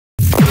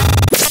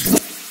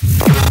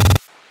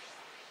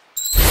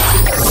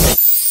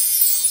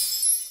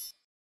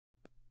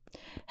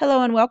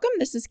Hello and welcome.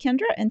 This is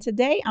Kendra, and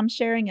today I'm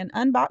sharing an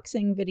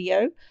unboxing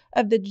video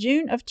of the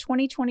June of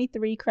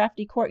 2023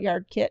 Crafty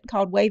Courtyard Kit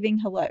called Waving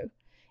Hello.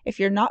 If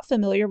you're not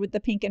familiar with the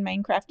Pink and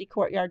Main Crafty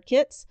Courtyard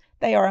Kits,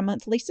 they are a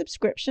monthly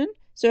subscription.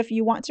 So if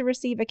you want to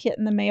receive a kit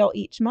in the mail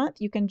each month,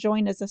 you can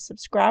join as a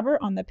subscriber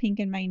on the Pink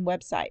and Main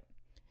website.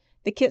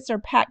 The kits are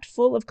packed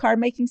full of card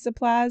making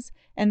supplies,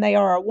 and they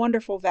are a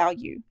wonderful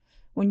value.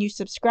 When you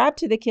subscribe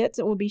to the kits,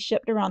 it will be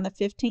shipped around the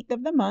 15th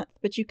of the month,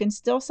 but you can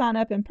still sign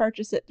up and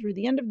purchase it through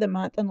the end of the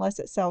month unless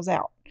it sells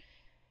out.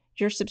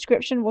 Your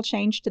subscription will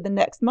change to the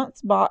next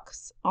month's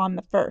box on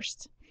the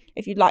 1st.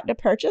 If you'd like to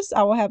purchase,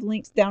 I will have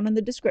links down in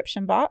the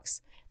description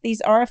box. These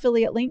are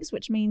affiliate links,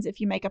 which means if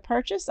you make a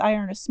purchase, I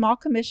earn a small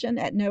commission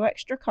at no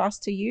extra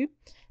cost to you.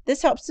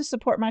 This helps to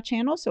support my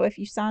channel, so if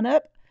you sign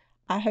up,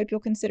 I hope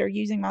you'll consider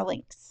using my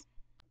links.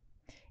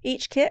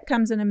 Each kit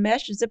comes in a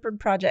mesh zippered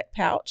project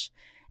pouch.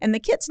 And the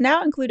kits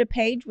now include a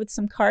page with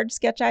some card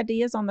sketch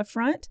ideas on the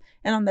front,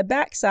 and on the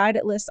back side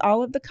it lists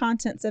all of the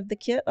contents of the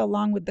kit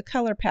along with the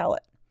color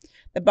palette.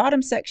 The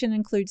bottom section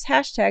includes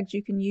hashtags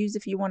you can use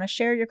if you want to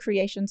share your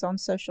creations on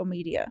social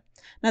media.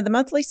 Now the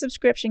monthly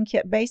subscription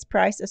kit base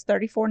price is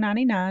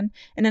 $34.99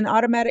 and an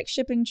automatic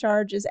shipping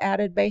charge is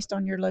added based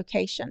on your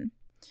location.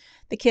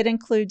 The kit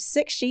includes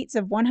 6 sheets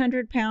of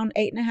 100-pound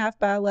 8.5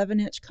 by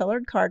 11-inch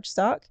colored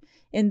cardstock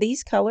in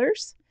these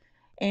colors.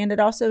 And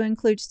it also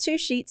includes 2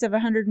 sheets of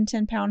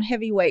 110-pound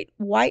heavyweight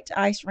white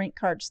ice rink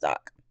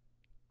cardstock.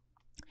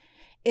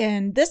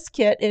 In this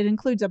kit, it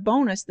includes a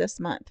bonus this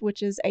month,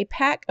 which is a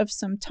pack of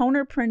some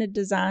toner printed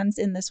designs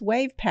in this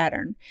wave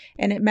pattern,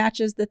 and it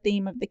matches the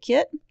theme of the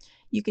kit.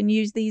 You can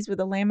use these with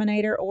a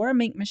laminator or a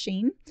mink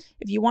machine.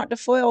 If you want to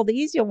foil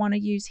these, you'll want to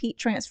use heat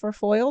transfer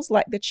foils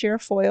like the cheer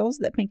foils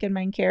that Pink and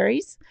Main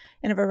carries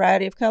in a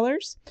variety of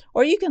colors.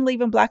 Or you can leave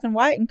them black and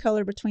white and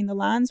color between the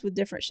lines with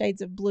different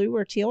shades of blue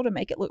or teal to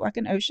make it look like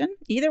an ocean.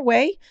 Either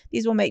way,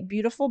 these will make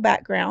beautiful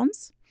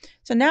backgrounds.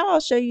 So now I'll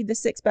show you the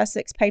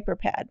 6x6 paper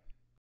pad.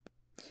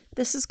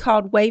 This is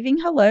called Waving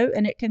Hello,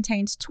 and it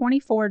contains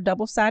 24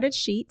 double-sided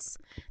sheets.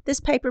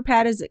 This paper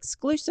pad is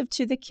exclusive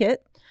to the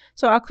kit.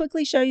 So I'll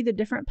quickly show you the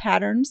different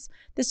patterns.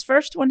 This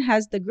first one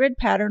has the grid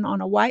pattern on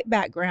a white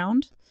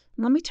background.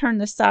 Let me turn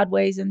this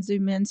sideways and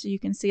zoom in so you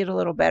can see it a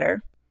little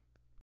better.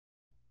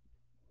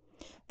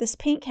 This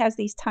pink has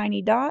these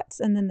tiny dots,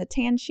 and then the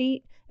tan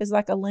sheet is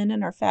like a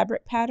linen or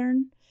fabric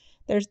pattern.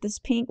 There's this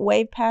pink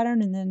wave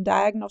pattern and then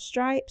diagonal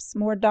stripes,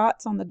 more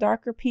dots on the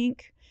darker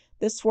pink,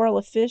 this swirl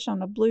of fish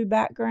on a blue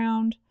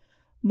background,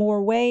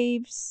 more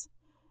waves,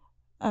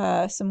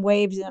 some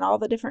waves in all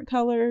the different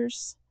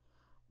colors,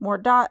 more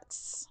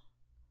dots,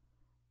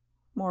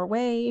 more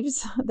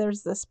waves.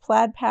 There's this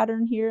plaid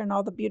pattern here and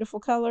all the beautiful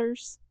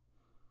colors.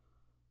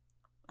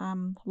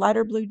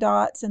 Lighter blue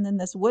dots, and then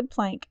this wood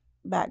plank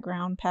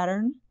background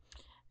pattern,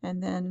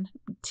 and then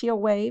teal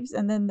waves,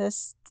 and then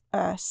this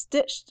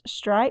stitched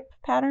stripe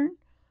pattern,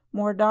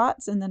 more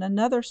dots, and then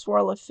another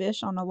swirl of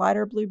fish on a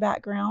lighter blue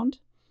background,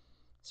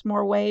 some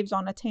more waves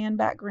on a tan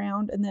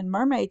background, and then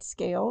mermaid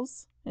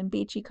scales in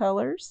beachy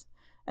colors,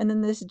 and then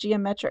this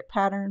geometric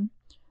pattern,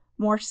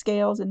 more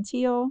scales in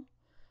teal,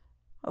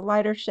 a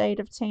lighter shade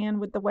of tan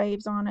with the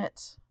waves on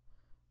it,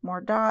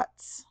 more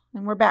dots,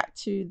 and we're back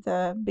to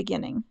the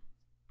beginning.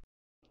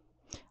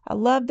 I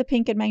love the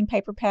Pink and Main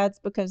paper pads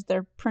because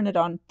they're printed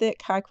on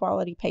thick,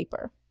 high-quality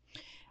paper.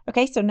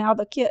 Okay, so now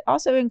the kit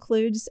also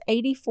includes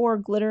 84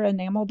 glitter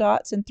enamel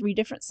dots in 3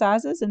 different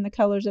sizes in the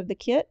colors of the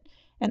kit,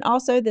 and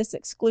also this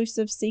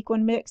exclusive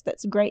sequin mix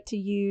that's great to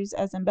use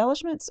as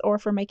embellishments or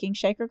for making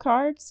shaker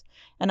cards.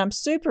 And I'm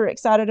super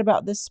excited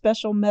about this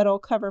special metal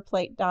cover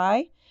plate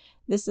die.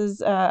 This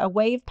is a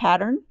wave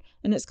pattern,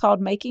 and it's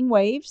called Making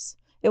Waves.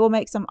 It will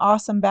make some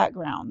awesome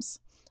backgrounds.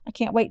 I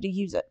can't wait to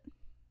use it.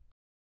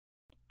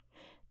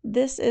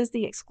 This is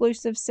the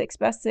exclusive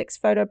 6x6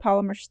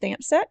 photopolymer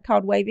stamp set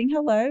called Waving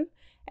Hello,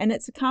 and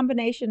it's a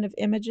combination of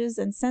images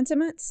and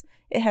sentiments.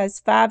 It has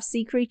 5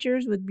 sea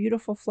creatures with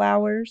beautiful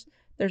flowers.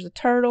 There's a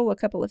turtle, a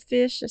couple of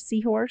fish, a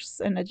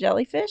seahorse, and a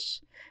jellyfish.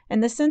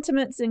 And the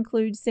sentiments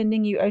include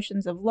sending you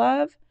oceans of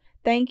love,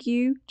 thank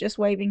you, just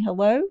waving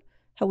hello,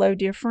 hello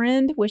dear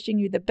friend, wishing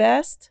you the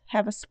best,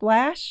 have a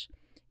splash,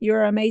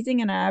 you're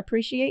amazing and I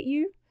appreciate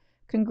you,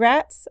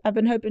 congrats, I've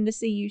been hoping to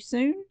see you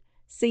soon,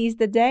 seize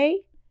the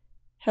day,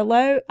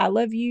 hello, I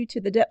love you to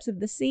the depths of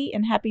the sea,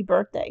 and happy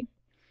birthday.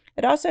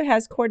 It also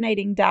has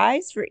coordinating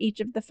dies for each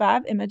of the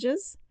 5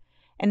 images.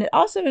 And it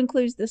also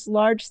includes this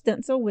large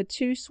stencil with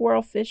 2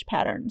 swirl fish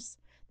patterns.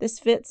 This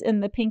fits in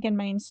the Pink and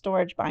Main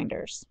storage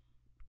binders.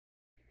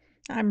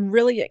 I'm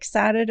really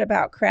excited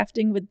about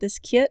crafting with this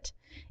kit.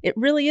 It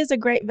really is a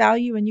great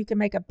value, and you can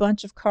make a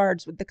bunch of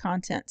cards with the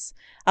contents.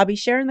 I'll be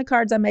sharing the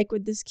cards I make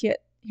with this kit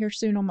here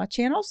soon on my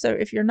channel, so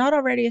if you're not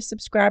already a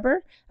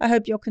subscriber, I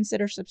hope you'll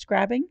consider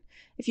subscribing.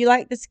 If you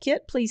like this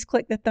kit, please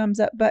click the thumbs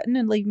up button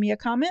and leave me a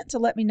comment to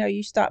let me know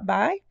you stopped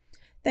by.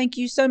 Thank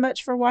you so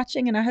much for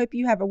watching, and I hope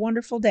you have a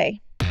wonderful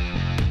day.